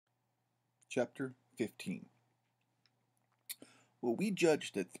Chapter 15. Well, we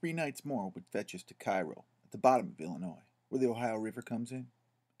judged that 3 nights more would fetch us to Cairo, at the bottom of Illinois, where the Ohio River comes in,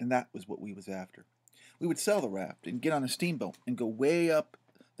 and that was what we was after. We would sell the raft and get on a steamboat and go way up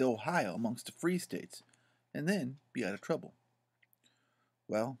the Ohio amongst the free states, and then be out of trouble.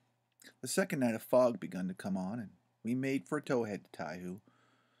 Well, the second night a fog begun to come on, and we made for a towhead to Taihu,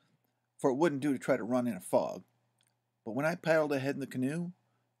 for it wouldn't do to try to run in a fog. But when I paddled ahead in the canoe,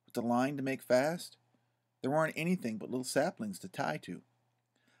 with the line to make fast, there weren't anything but little saplings to tie to.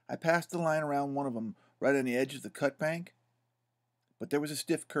 I passed the line around one of them right on the edge of the cut bank, but there was a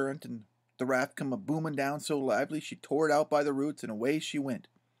stiff current, and the raft come a-booming down so lively she tore it out by the roots, and away she went.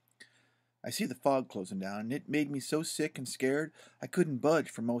 I see the fog closing down, and it made me so sick and scared I couldn't budge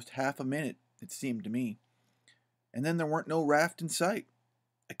for most half a minute, it seemed to me. And then there weren't no raft in sight.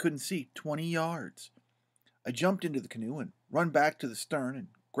 I couldn't see 20 yards. I jumped into the canoe and run back to the stern and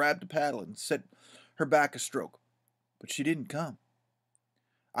grabbed a paddle and set her back a stroke, but she didn't come.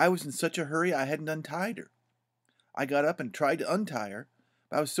 I was in such a hurry I hadn't untied her. I got up and tried to untie her,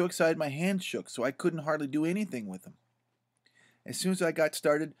 but I was so excited my hands shook so I couldn't hardly do anything with them. As soon as I got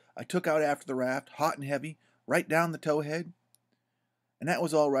started, I took out after the raft, hot and heavy, right down the towhead, and that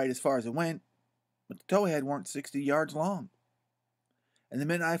was all right as far as it went, but the towhead weren't 60 yards long. And the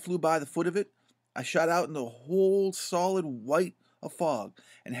minute I flew by the foot of it, I shot out into a whole solid white of fog,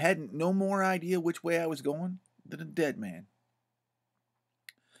 and hadn't no more idea which way I was going than a dead man.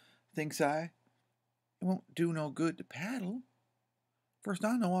 Thinks I, it won't do no good to paddle. First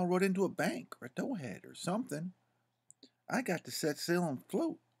I know I'll run into a bank or a towhead or something. I got to set sail and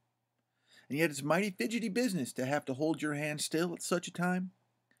float. And yet it's mighty fidgety business to have to hold your hand still at such a time.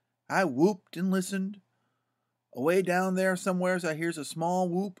 I whooped and listened. Away down there somewheres I hears a small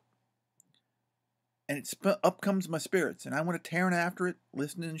whoop, and up comes my spirits, and I went a tearing after it,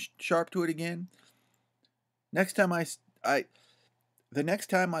 listening sharp to it again. The next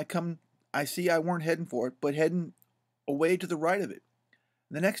time I come, I see I weren't heading for it, but heading away to the right of it.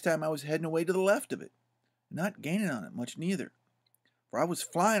 And the next time I was heading away to the left of it, not gaining on it much neither, for I was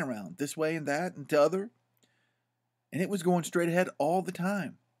flying around this way and that and t'other, and it was going straight ahead all the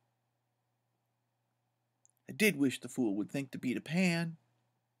time. I did wish the fool would think to beat a pan,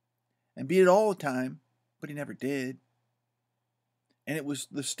 and beat it all the time, but he never did. And it was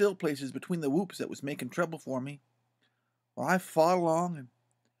the still places between the whoops that was making trouble for me. Well, I fought along, and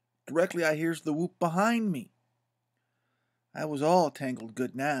directly I hears the whoop behind me. I was all tangled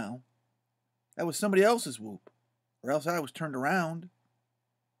good now. That was somebody else's whoop, or else I was turned around.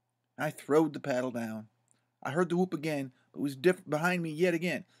 I throwed the paddle down. I heard the whoop again, but it was behind me yet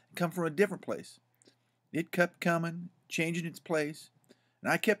again, and come from a different place. It kept coming, changing its place,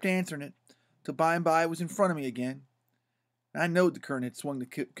 and I kept answering it, till by and by it was in front of me again. And I knowed the current had swung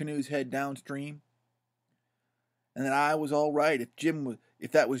the canoe's head downstream, and that I was all right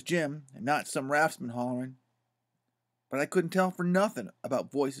if that was Jim, and not some raftsman hollering. But I couldn't tell for nothing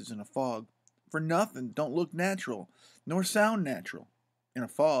about voices in a fog, for nothing don't look natural, nor sound natural, in a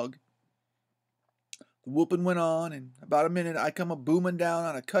fog. The whooping went on, and about a minute I come a-booming down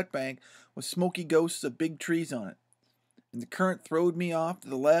on a cut bank with smoky ghosts of big trees on it. And the current throwed me off to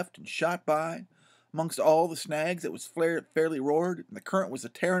the left and shot by, amongst all the snags that was fairly roared, and the current was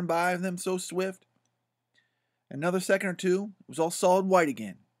a-tearing by them so swift. Another second or two, it was all solid white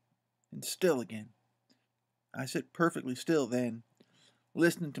again, and still again. I sit perfectly still then,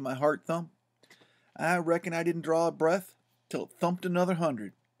 listening to my heart thump. I reckon I didn't draw a breath till it thumped another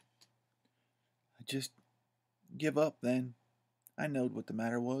 100. I just give up then. I knowed what the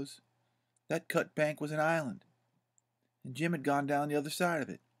matter was. That cut bank was an island, and Jim had gone down the other side of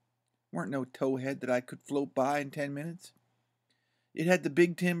it. Weren't no towhead that I could float by in 10 minutes. It had the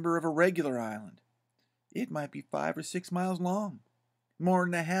big timber of a regular island. It might be 5 or 6 miles long, more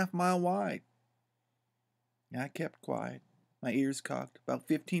than a half-mile wide. I kept quiet, my ears cocked, about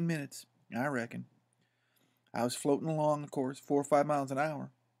 15 minutes, I reckon. I was floating along, of course, 4 or 5 miles an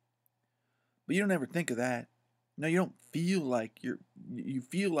hour. But you don't ever think of that. No, you don't feel like you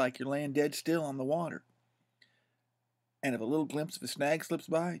feel like you're laying dead still on the water. And if a little glimpse of a snag slips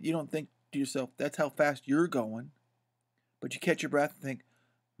by, you don't think to yourself, that's how fast you're going. But you catch your breath and think,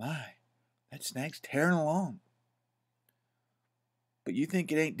 my, that snag's tearing along. But you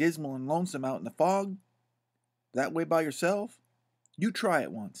think it ain't dismal and lonesome out in the fog? That way by yourself? You try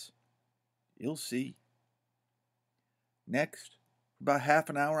it once. You'll see. Next, for about half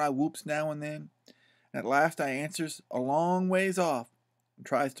an hour I whoops now and then, and at last I answers a long ways off and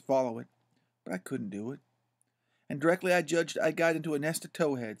tries to follow it, but I couldn't do it. And directly I judged I got into a nest of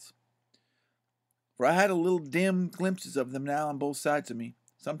towheads. For I had a little dim glimpses of them now on both sides of me,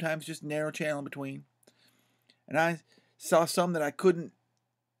 sometimes just narrow channel in between. And I saw some that I couldn't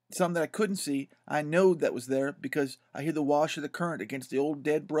see. I knowed that was there because I hear the wash of the current against the old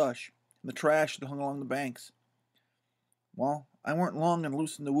dead brush and the trash that hung along the banks. Well, I weren't long in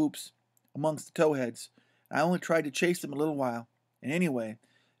loosing the whoops amongst the towheads. I only tried to chase them a little while, and anyway,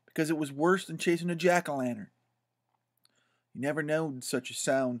 because it was worse than chasing a jack-o'-lantern. You never knowed such a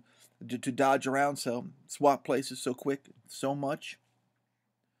sound to dodge around so, swap places so quick, so much.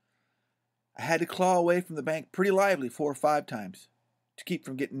 I had to claw away from the bank pretty lively 4 or 5 times to keep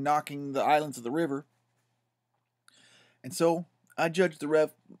from knocking the islands of the river. And so I judged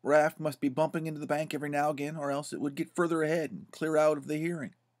the raft must be bumping into the bank every now and again, or else it would get further ahead and clear out of the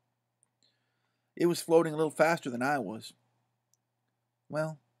hearing. It was floating a little faster than I was.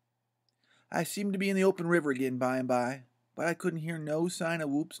 Well, I seemed to be in the open river again by and by, but I couldn't hear no sign of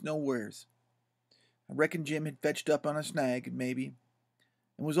whoops nowheres. I reckon Jim had fetched up on a snag, maybe,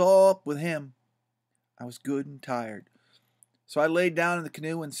 and was all up with him. I was good and tired, so I laid down in the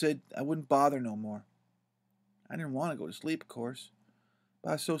canoe and said I wouldn't bother no more. I didn't want to go to sleep, of course, but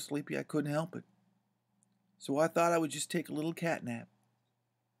I was so sleepy I couldn't help it. So I thought I would just take a little cat nap.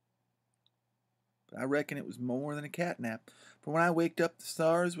 But I reckon it was more than a cat nap, for when I waked up the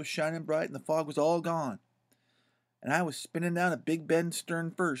stars was shining bright and the fog was all gone, and I was spinning down a Big Bend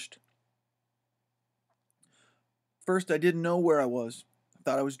stern first. First I didn't know where I was. I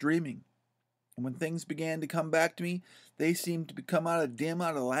thought I was dreaming. And when things began to come back to me, they seemed to come out of the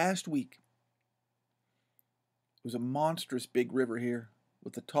last week. It was a monstrous big river here,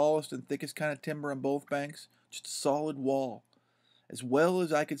 with the tallest and thickest kind of timber on both banks, just a solid wall, as well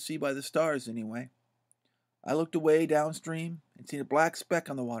as I could see by the stars anyway. I looked away downstream and seen a black speck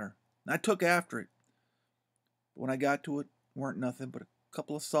on the water, and I took after it. But when I got to it, weren't nothing but a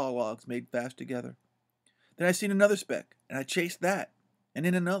couple of saw logs made fast together. Then I seen another speck, and I chased that, and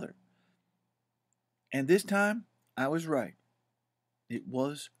then another. And this time, I was right. It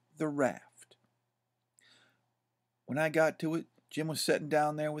was the raft. When I got to it, Jim was sitting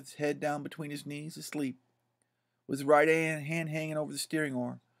down there with his head down between his knees, asleep, with his right hand hanging over the steering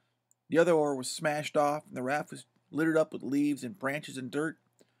oar. The other oar was smashed off, and the raft was littered up with leaves and branches and dirt,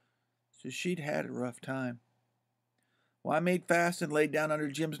 so she'd had a rough time. Well, I made fast and laid down under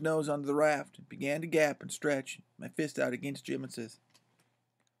Jim's nose under the raft, and began to gap and stretch, my fist out against Jim, and says,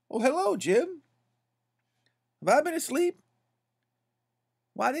 "Oh, hello, Jim. Have I been asleep?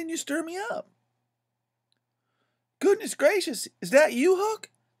 Why didn't you stir me up?" "Goodness gracious, is that you, Huck?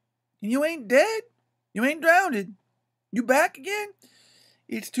 And you ain't dead? You ain't drowned? You back again?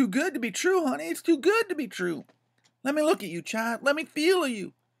 It's too good to be true, honey. It's too good to be true. Let me look at you, child. Let me feel of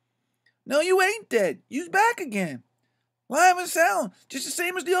you. No, you ain't dead. You's back again. Live and sound, just the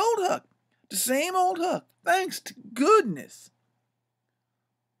same as the old Huck. The same old Huck. Thanks to goodness."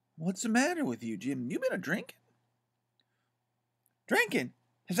 "What's the matter with you, Jim? You been a-drinking?" "Drinking?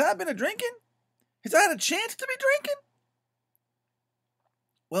 Has I been a-drinking? Has I had a chance to be drinking?"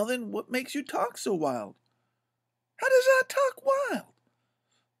 "Well, then, what makes you talk so wild?" "How does I talk wild?"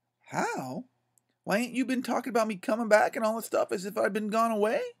 "How? Why, ain't you been talking about me coming back and all that stuff as if I'd been gone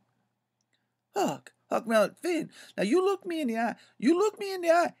away?" Huck Finn, now you look me in the eye. You look me in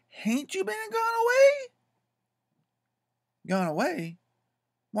the eye. Hain't you been gone away?" "Gone away?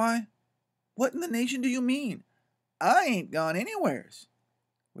 Why, what in the nation do you mean? I ain't gone anywheres.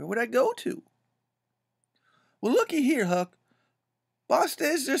 Where would I go to?" "Well, looky here, Huck. Boss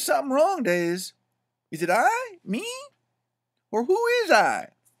says there's something wrong, there is. Is it I? Me? Or who is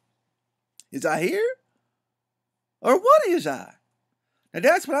I? Is I here? Or what is I? Now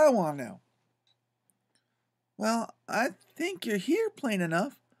that's what I want to know." "Well, I think you're here plain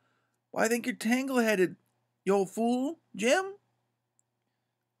enough. Why, I think you're tangle-headed, you old fool, Jim."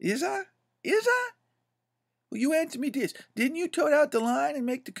 "Is I? Is I? Well, you answer me this. Didn't you tote out the line and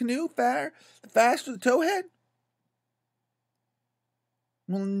make the canoe fast to the towhead?"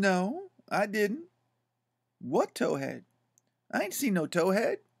 "Well, no, I didn't." "What towhead? I ain't seen no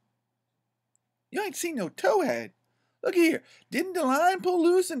towhead." "You ain't seen no towhead? Look here, didn't the line pull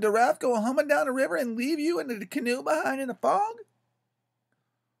loose and the raft go humming down the river and leave you and the canoe behind in the fog?"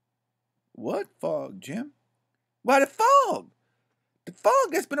 "What fog, Jim?" "Why, the fog. The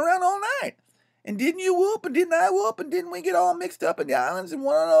fog that's been around all night. And didn't you whoop, and didn't I whoop, and didn't we get all mixed up in the islands and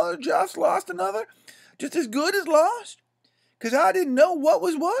one another just lost another, just as good as lost? 'Cause I didn't know what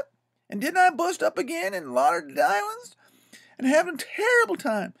was what, and didn't I bust up again and lauder the islands, and have a terrible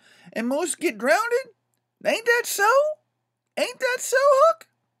time, and most get drowned? Ain't that so? Ain't that so, Huck?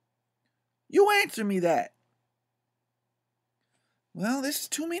 You answer me that." "Well, this is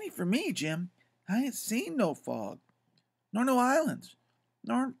too many for me, Jim. I ain't seen no fog, nor no islands,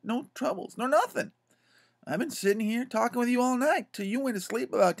 nor no troubles, nor nothing. I've been sitting here talking with you all night till you went to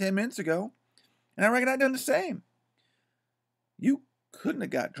sleep about 10 minutes ago, and I reckon I done the same. You couldn't have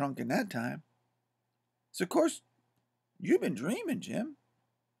got drunk in that time. So, of course, you've been dreaming, Jim.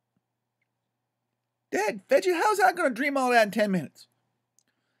 Dad, Fedgy, how's I going to dream all that in 10 minutes?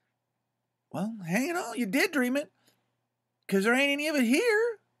 Well, hang it on, you did dream it, 'cause there ain't any of it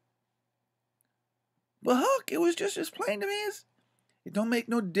here. But, Huck, it was just as plain to me as... It don't make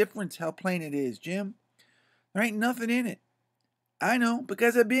no difference how plain it is, Jim. There ain't nothing in it. I know,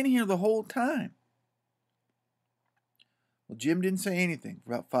 because I've been here the whole time. Well, Jim didn't say anything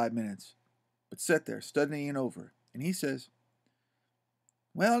for about 5 minutes, but sat there studying over it, and he says,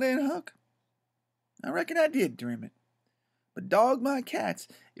 well then, Huck, I reckon I did dream it. But dog my cats,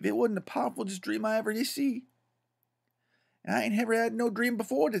 if it wasn't the powerfulest dream I ever did see. And I ain't never had no dream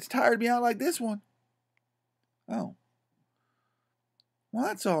before that's tired me out like this one. Oh. Well,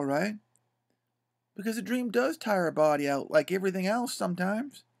 that's all right. Because a dream does tire a body out like everything else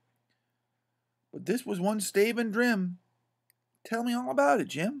sometimes. But this was one staving dream. Tell me all about it,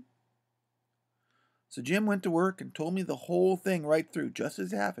 Jim. So Jim went to work and told me the whole thing right through, just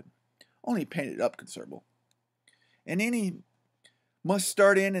as it happened. Only painted it up considerable. And then he must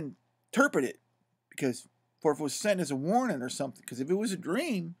start in and interpret it, because for if it was sent as a warning or something, because if it was a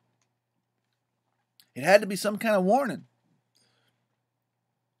dream, it had to be some kind of warning.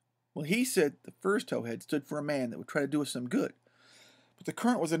 Well, he said the first towhead stood for a man that would try to do us some good, but the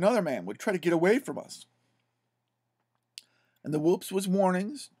current was another man would try to get away from us. And the whoops was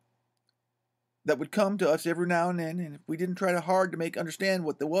warnings that would come to us every now and then, and if we didn't try hard to make understand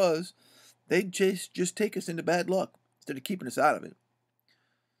what there was, they'd just take us into bad luck instead of keeping us out of it.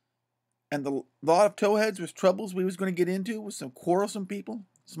 And the lot of towheads was troubles we was going to get into with some quarrelsome people,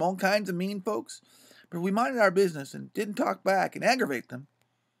 some all kinds of mean folks. But if we minded our business and didn't talk back and aggravate them,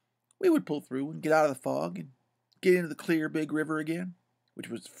 we would pull through and get out of the fog and get into the clear big river again, which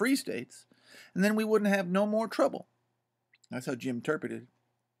was free states, and then we wouldn't have no more trouble. That's how Jim interpreted it.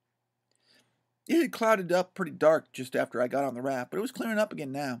 It had clouded up pretty dark just after I got on the raft, but it was clearing up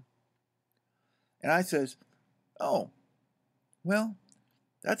again now. And I says, oh, well,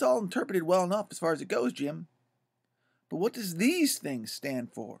 that's all interpreted well enough as far as it goes, Jim. But what does these things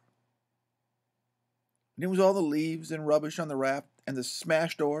stand for? And it was all the leaves and rubbish on the raft and the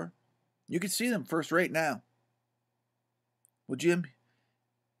smashed oar. You could see them first rate now. Well, Jim,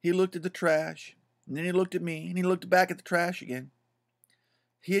 he looked at the trash, and then he looked at me, and he looked back at the trash again.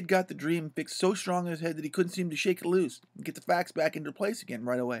 He had got the dream fixed so strong in his head that he couldn't seem to shake it loose and get the facts back into place again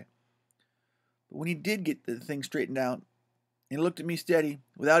right away. But when he did get the thing straightened out, he looked at me steady,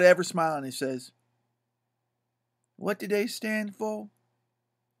 without ever smiling, he says, what do they stand for?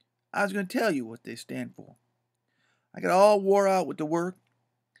 I was going to tell you what they stand for. I got all wore out with the work,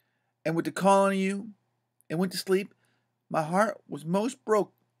 and with the calling of you, and went to sleep. My heart was most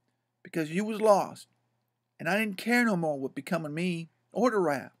broke because you was lost, and I didn't care no more what become of me or the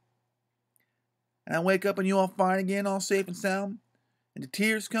raft. And I wake up and you all fine again, all safe and sound, and the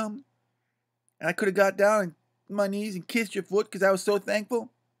tears come, and I could have got down on my knees and kissed your foot because I was so thankful.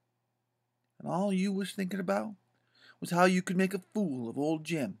 And all you was thinking about was how you could make a fool of old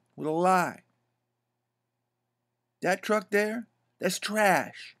Jim with a lie. That truck there, that's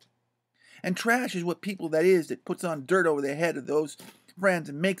trash. And trash is what people that is that puts on dirt over the head of those friends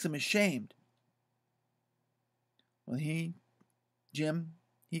and makes them ashamed. Well, Jim,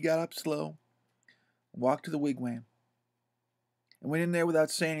 he got up slow and walked to the wigwam and went in there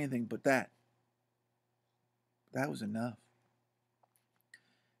without saying anything but that. That was enough.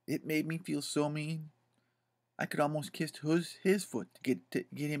 It made me feel so mean, I could almost kiss his foot to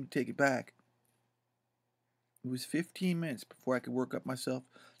get him to take it back. It was 15 minutes before I could work up myself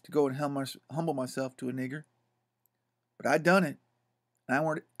to go and humble myself to a nigger. But I done it, and I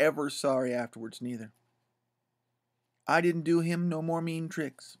weren't ever sorry afterwards neither. I didn't do him no more mean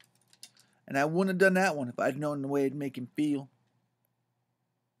tricks, and I wouldn't have done that one if I'd known the way it'd make him feel.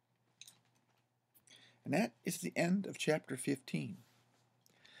 And that is the end of chapter 15.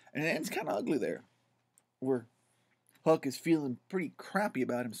 And it ends kind of ugly there, where Huck is feeling pretty crappy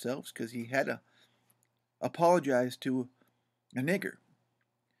about himself because he had to apologize to a nigger.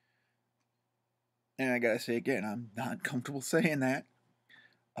 And I gotta say again, I'm not comfortable saying that.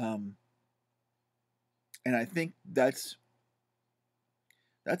 And I think that's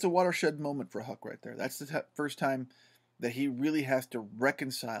a watershed moment for Huck right there. That's the first time that he really has to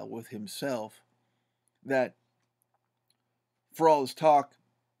reconcile with himself that for all his talk,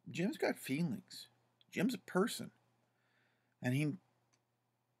 Jim's got feelings. Jim's a person. And he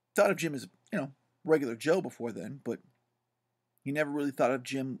thought of Jim as, regular Joe before then, but He never really thought of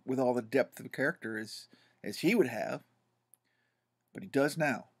Jim with all the depth of character as he would have, but he does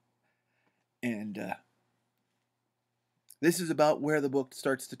now. And this is about where the book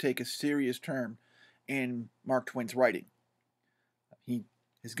starts to take a serious turn in Mark Twain's writing. He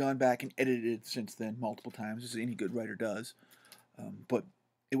has gone back and edited it since then multiple times, as any good writer does. But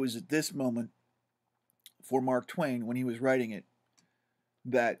it was at this moment for Mark Twain, when he was writing it,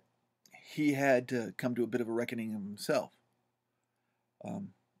 that he had to come to a bit of a reckoning of himself. And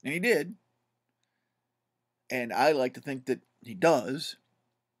he did. And I like to think that he does.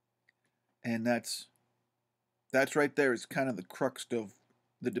 And that's right there is kind of the crux of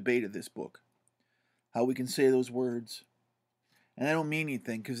the debate of this book. How we can say those words. And they don't mean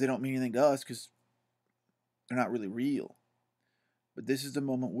anything because they don't mean anything to us because they're not really real. But this is the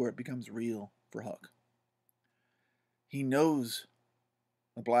moment where it becomes real for Huck. He knows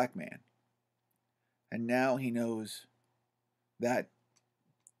a black man. And now he knows that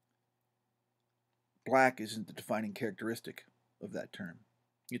black isn't the defining characteristic of that term.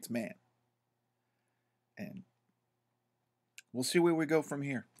 It's man. And we'll see where we go from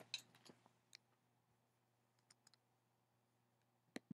here.